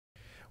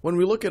when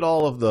we look at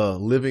all of the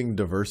living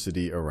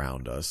diversity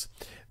around us,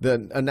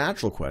 then a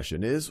natural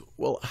question is,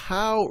 well,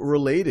 how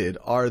related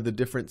are the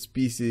different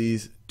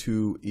species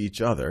to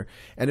each other?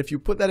 And if you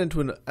put that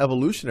into an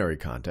evolutionary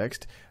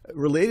context,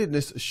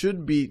 relatedness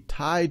should be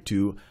tied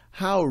to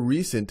how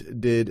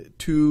recent did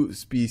two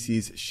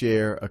species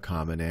share a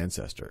common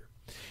ancestor.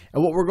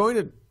 And what we're going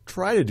to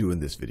try to do in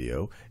this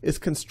video is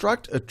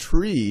construct a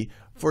tree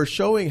for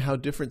showing how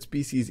different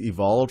species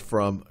evolved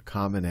from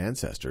common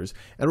ancestors,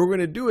 and we're going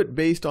to do it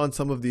based on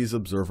some of these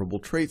observable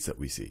traits that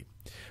we see.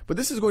 But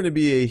this is going to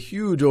be a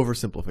huge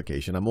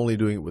oversimplification. I'm only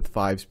doing it with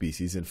 5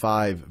 species and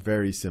 5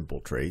 very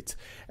simple traits.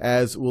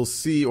 As we'll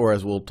see, or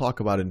as we'll talk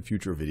about in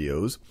future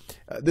videos,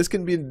 this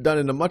can be done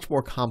in a much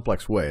more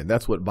complex way, and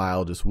that's what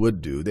biologists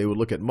would do. They would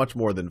look at much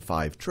more than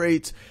 5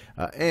 traits,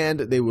 and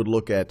they would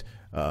look at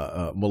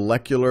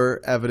molecular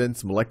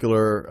evidence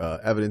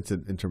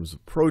in terms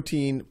of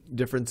protein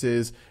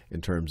differences,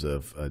 in terms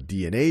of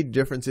DNA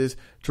differences,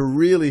 to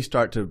really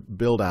start to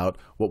build out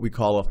what we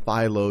call a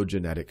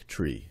phylogenetic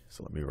tree.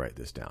 So let me write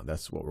this down.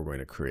 That's what we're going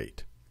to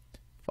create.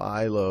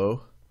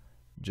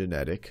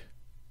 Phylogenetic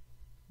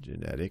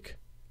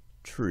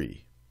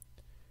tree.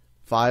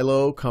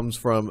 Philo comes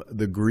from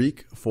the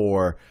Greek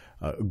for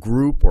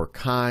group or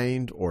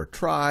kind or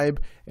tribe,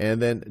 and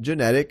then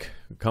genetic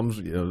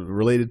comes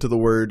related to the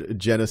word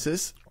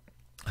genesis.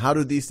 How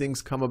do these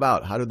things come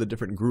about? How do the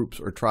different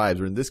groups or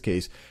tribes, or in this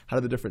case, how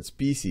do the different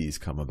species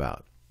come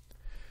about?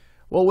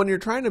 Well, when you're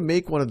trying to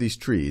make one of these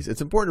trees,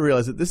 it's important to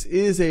realize that this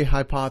is a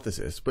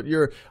hypothesis, but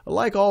you're,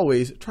 like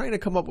always, trying to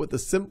come up with the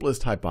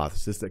simplest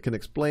hypothesis that can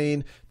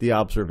explain the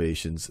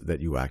observations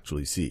that you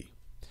actually see.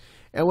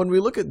 And when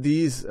we look at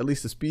these, at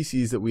least the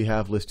species that we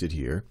have listed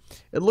here,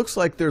 it looks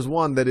like there's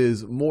one that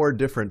is more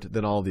different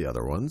than all the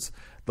other ones.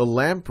 The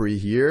lamprey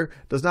here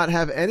does not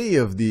have any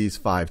of these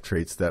 5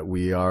 traits that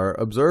we are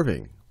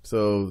observing.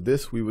 So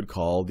this we would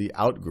call the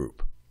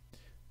outgroup.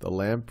 The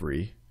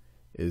lamprey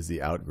is the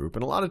outgroup.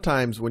 And a lot of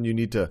times when you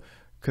need to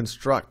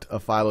construct a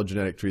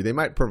phylogenetic tree, they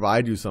might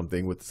provide you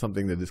with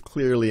something that is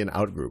clearly an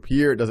outgroup.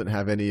 Here it doesn't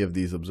have any of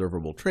these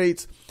observable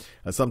traits.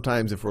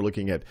 Sometimes if we're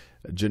looking at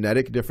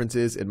genetic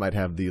differences, it might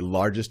have the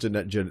largest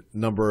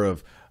number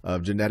of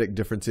genetic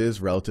differences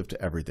relative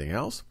to everything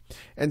else.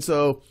 And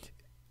so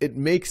it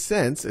makes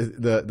sense.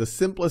 The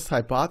simplest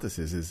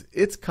hypothesis is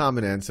its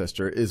common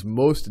ancestor is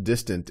most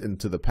distant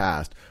into the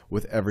past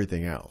with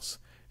everything else.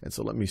 And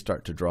so let me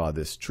start to draw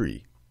this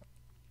tree.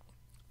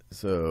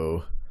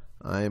 So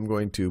I am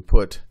going to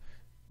put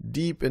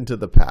deep into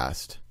the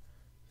past.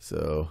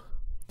 So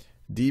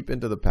deep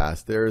into the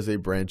past, there is a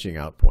branching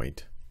out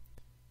point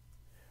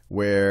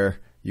where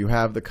you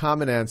have the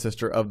common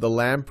ancestor of the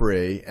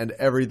lamprey and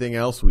everything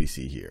else we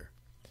see here.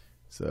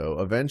 So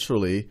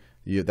eventually,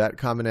 that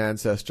common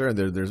ancestor, and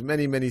there's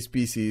many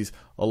species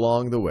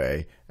along the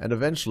way, and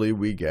eventually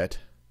we get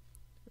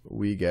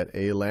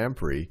a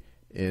lamprey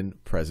in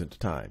present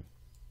time.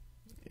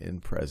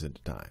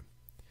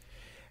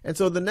 And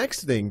so the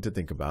next thing to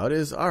think about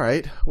is, all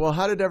right, well,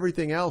 how did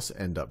everything else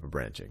end up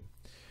branching?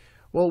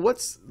 Well,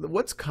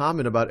 what's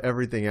common about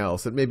everything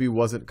else that maybe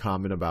wasn't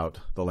common about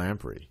the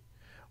lamprey?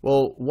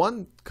 Well,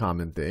 one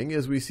common thing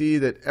is we see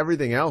that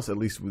everything else, at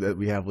least that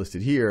we have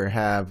listed here,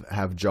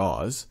 have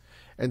jaws.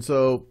 And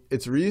so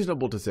it's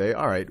reasonable to say,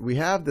 all right, we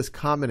have this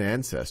common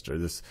ancestor,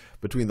 this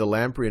between the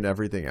lamprey and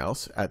everything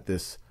else at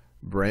this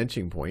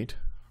branching point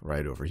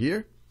right over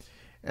here.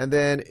 And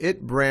then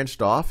it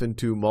branched off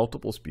into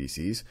multiple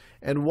species,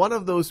 and one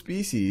of those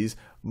species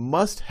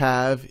must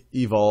have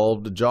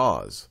evolved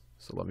jaws.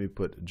 So let me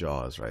put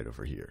jaws right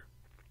over here.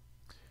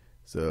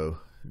 So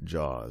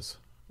jaws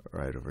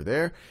right over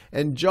there.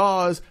 And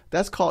jaws,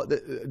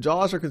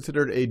 jaws are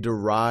considered a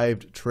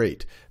derived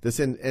trait. This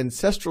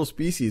ancestral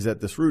species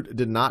at this root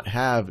did not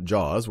have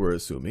jaws, we're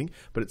assuming,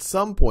 but at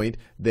some point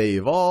they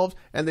evolved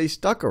and they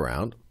stuck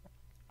around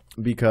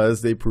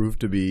because they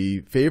proved to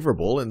be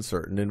favorable in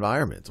certain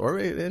environments. Or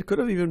it could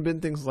have even been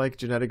things like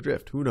genetic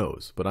drift. Who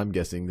knows? But I'm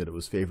guessing that it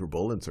was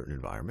favorable in certain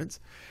environments.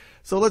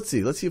 So let's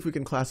see if we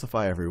can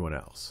classify everyone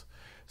else.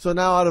 So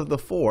now out of the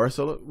 4,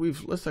 so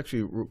let's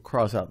actually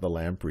cross out the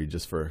lamprey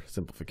just for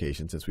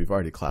simplification, since we've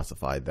already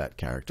classified that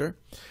character.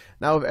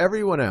 Now of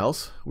everyone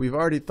else, we've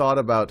already thought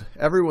about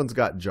everyone's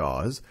got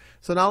jaws.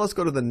 So now let's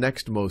go to the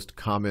next most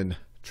common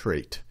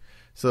trait.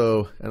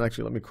 So, and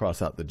actually let me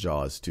cross out the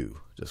jaws too,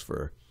 just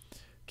for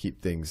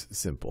keep things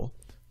simple.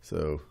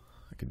 So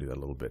I can do that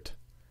a little bit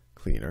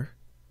cleaner.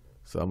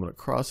 So I'm going to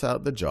cross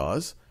out the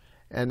jaws.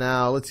 And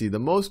now let's see,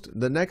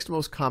 the next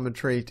most common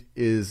trait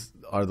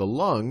are the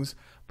lungs,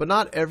 but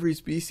not every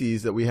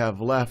species that we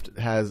have left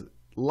has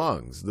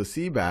lungs. The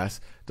sea bass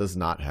does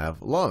not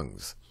have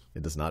lungs.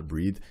 It does not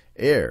breathe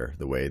air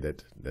the way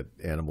that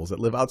animals that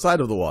live outside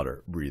of the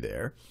water breathe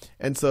air.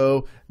 And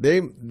so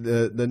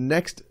the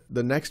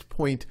next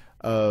point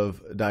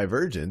of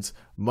divergence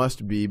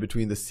must be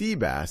between the sea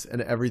bass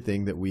and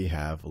everything that we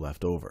have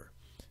left over.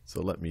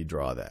 So let me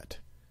draw that.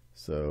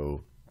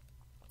 So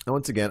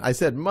once again, I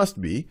said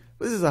must be.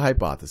 This is a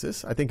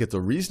hypothesis. I think it's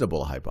a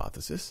reasonable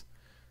hypothesis.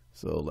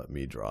 So let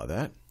me draw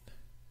that.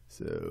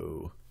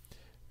 So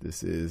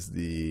This is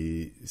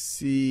the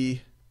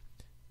sea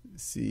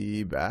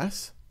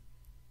bass.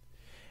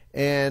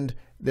 And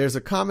there's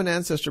a common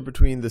ancestor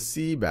between the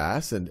sea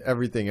bass and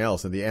everything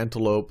else, and the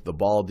antelope, the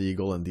bald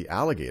eagle, and the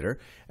alligator.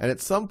 And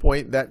at some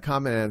point, that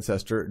common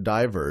ancestor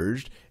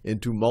diverged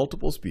into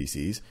multiple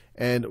species,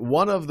 and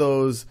one of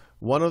those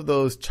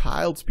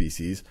child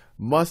species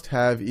must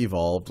have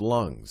evolved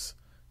lungs.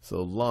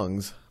 So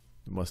lungs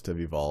must have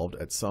evolved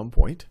at some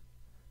point.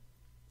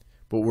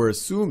 But we're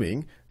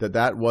assuming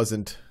that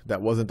wasn't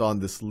on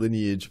this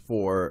lineage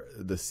for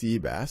the sea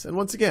bass. And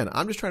once again,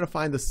 I'm just trying to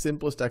find the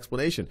simplest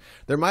explanation.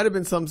 There might have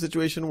been some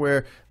situation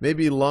where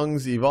maybe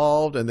lungs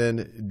evolved and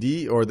then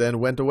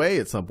went away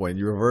at some point.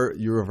 You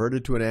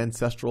reverted to an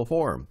ancestral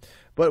form.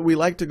 But we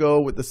like to go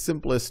with the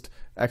simplest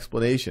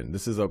explanation.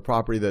 This is a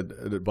property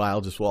that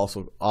biologists will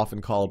also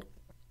often call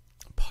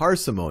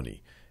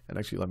parsimony. And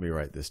actually, let me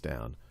write this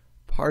down.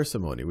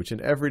 Parsimony, which in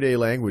everyday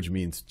language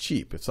means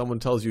cheap. If someone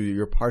tells you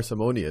you're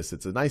parsimonious,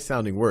 it's a nice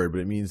sounding word,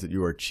 but it means that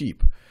you are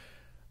cheap.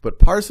 But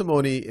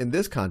parsimony in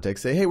this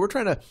context, say, hey, we're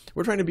trying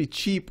to be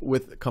cheap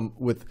with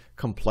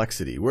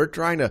complexity. We're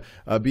trying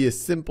to be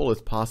as simple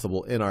as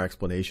possible in our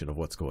explanation of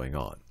what's going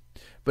on.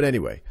 But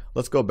anyway,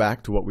 let's go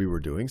back to what we were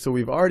doing. So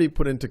we've already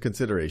put into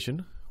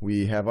consideration.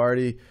 We have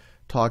already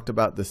talked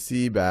about the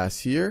sea bass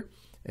here,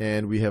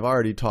 and we have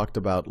already talked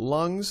about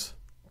lungs.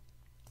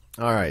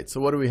 All right,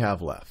 so what do we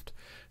have left?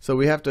 So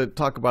we have to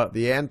talk about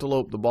the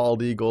antelope, the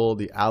bald eagle,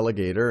 the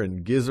alligator,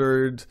 and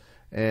gizzards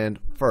and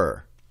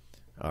fur.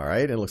 All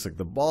right, and it looks like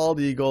the bald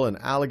eagle and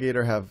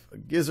alligator have a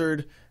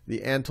gizzard.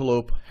 The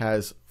antelope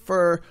has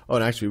fur. Oh,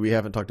 and actually we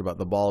haven't talked about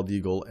the bald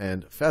eagle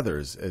and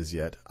feathers as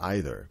yet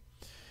either.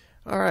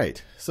 All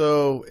right,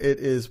 so it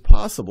is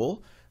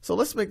possible. So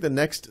let's make the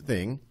next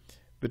thing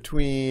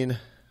between,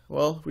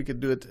 well, we could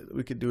do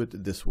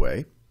it this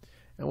way.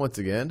 And once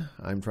again,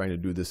 I'm trying to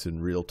do this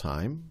in real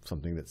time,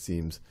 something that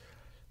seems.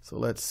 So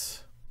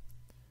let's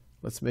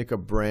make a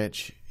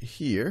branch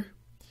here,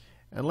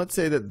 and let's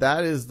say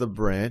that is the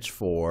branch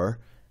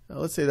for,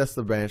 let's say that's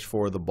the branch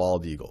for the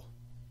bald eagle.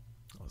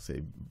 I'll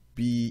say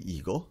B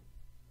eagle.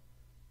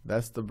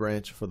 That's the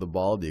branch for the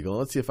bald eagle.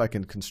 Let's see if I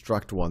can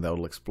construct one that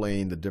will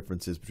explain the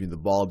differences between the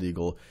bald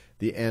eagle,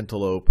 the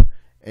antelope,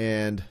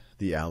 and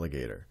the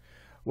alligator.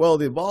 Well,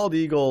 the bald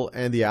eagle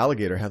and the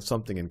alligator have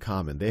something in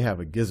common. They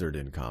have a gizzard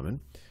in common.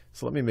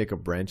 So let me make a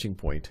branching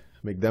point,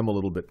 make them a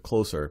little bit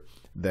closer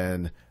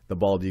than the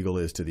bald eagle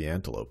is to the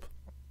antelope.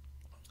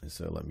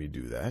 So let me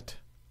do that.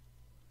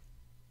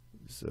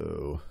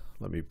 So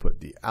let me put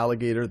the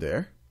alligator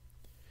there.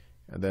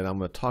 And then I'm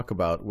going to talk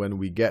about when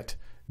we get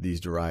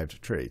these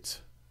derived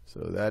traits.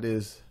 So that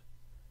is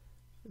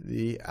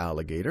the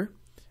alligator.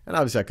 And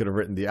obviously I could have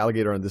written the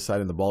alligator on this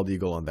side and the bald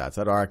eagle on that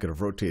side, or I could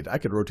rotate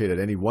at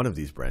any one of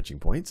these branching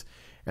points.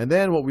 And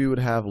then what we would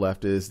have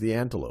left is the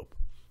antelope.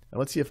 Now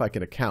let's see if I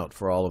can account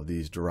for all of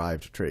these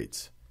derived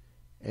traits.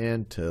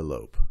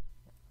 Antelope.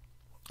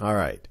 All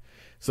right.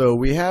 So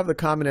we have the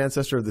common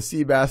ancestor of the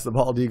sea bass, the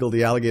bald eagle,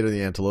 the alligator,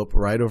 the antelope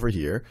right over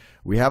here.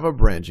 We have a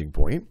branching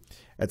point.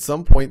 At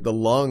some point, the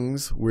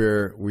lungs, we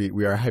are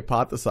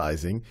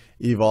hypothesizing,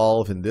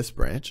 evolve in this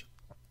branch.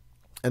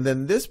 And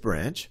then this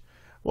branch,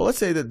 well, let's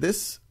say that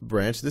this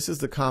branch, this is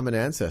the common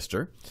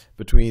ancestor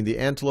between the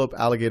antelope,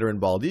 alligator,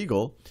 and bald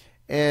eagle.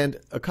 And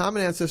a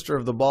common ancestor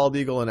of the bald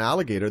eagle and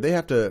alligator, they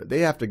have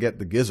to get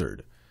the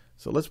gizzard.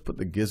 So let's put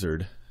the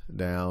gizzard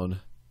down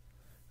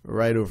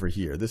right over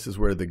here. This is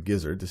where the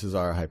gizzard, this is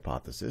our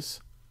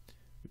hypothesis.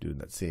 We're doing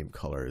that same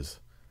colors.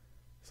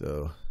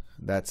 So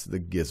that's the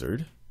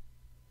gizzard.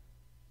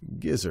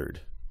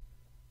 Gizzard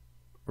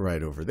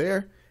right over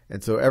there.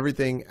 And so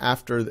everything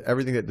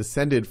that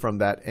descended from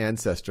that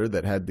ancestor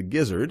that had the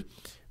gizzard,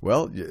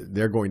 well,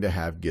 they're going to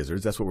have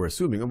gizzards. That's what we're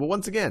assuming. But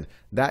once again,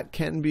 that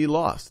can be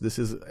lost. This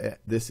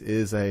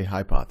is a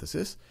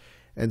hypothesis.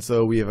 And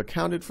so we have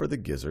accounted for the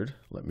gizzard.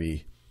 Let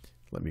me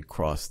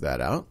cross that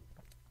out.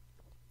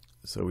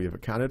 So we have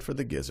accounted for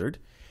the gizzard.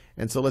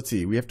 And so let's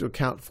see, we have to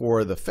account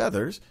for the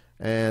feathers,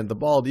 and the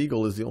bald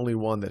eagle is the only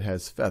one that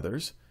has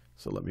feathers.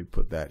 So let me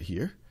put that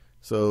here.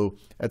 So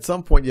at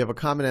some point you have a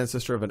common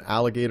ancestor of an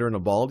alligator and a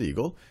bald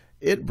eagle.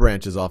 It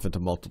branches off into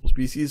multiple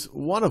species,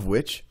 one of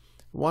which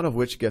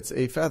gets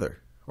a feather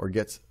or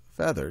gets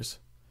feathers.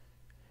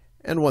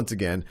 And once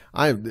again,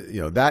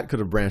 that could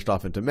have branched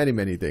off into many,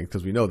 many things,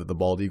 because we know that the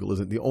bald eagle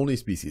isn't the only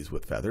species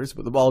with feathers,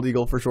 but the bald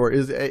eagle for sure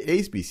is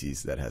a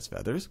species that has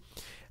feathers.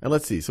 And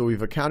let's see, so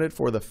we've accounted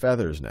for the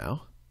feathers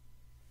now.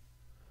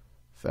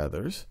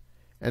 Feathers.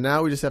 And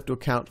now we just have to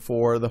account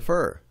for the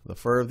fur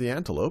of the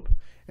antelope.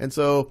 And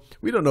so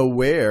we don't know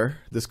where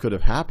this could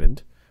have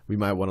happened. We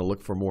might want to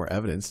look for more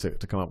evidence to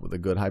come up with a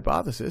good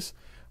hypothesis.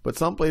 But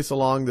someplace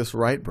along this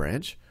right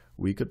branch,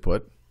 we could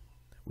put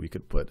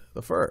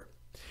the fur.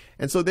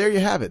 And so there you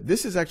have it.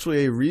 This is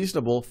actually a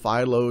reasonable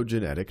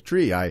phylogenetic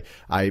tree.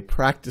 I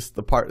practiced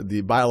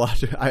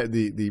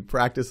the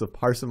practice of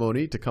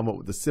parsimony to come up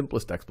with the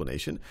simplest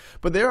explanation.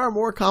 But there are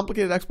more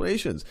complicated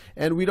explanations,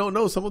 and we don't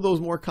know. Some of those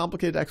more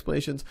complicated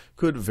explanations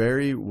could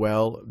very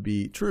well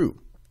be true.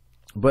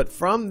 But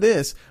from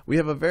this, we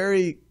have a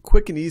very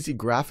quick and easy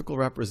graphical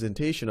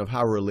representation of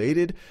how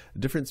related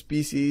different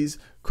species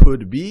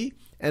could be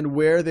and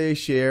where they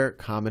share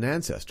common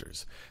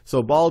ancestors.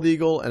 So bald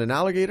eagle and an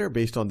alligator,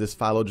 based on this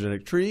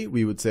phylogenetic tree,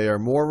 we would say are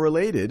more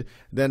related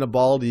than a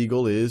bald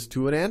eagle is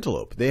to an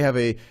antelope.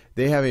 The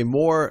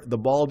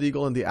bald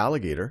eagle and the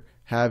alligator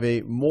have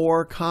a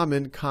more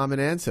common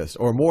ancestor,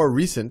 or more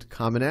recent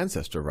common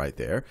ancestor right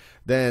there,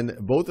 than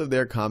both of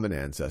their common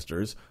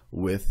ancestors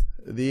with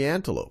the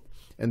antelope.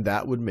 And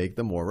that would make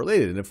them more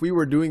related. And if we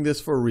were doing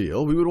this for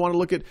real, we would want to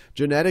look at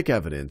genetic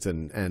evidence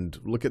and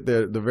look at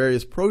the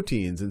various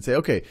proteins and say,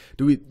 okay,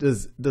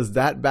 does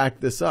that back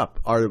this up?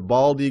 Are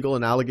bald eagle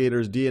and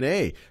alligator's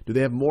DNA, do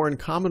they have more in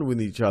common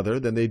with each other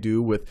than they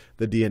do with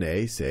the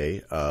DNA,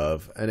 say,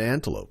 of an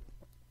antelope?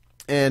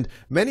 And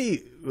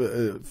many,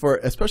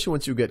 especially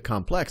once you get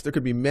complex, there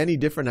could be many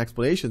different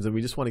explanations, and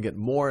we just want to get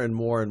more and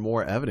more and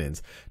more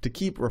evidence to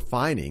keep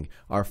refining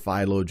our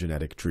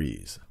phylogenetic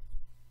trees.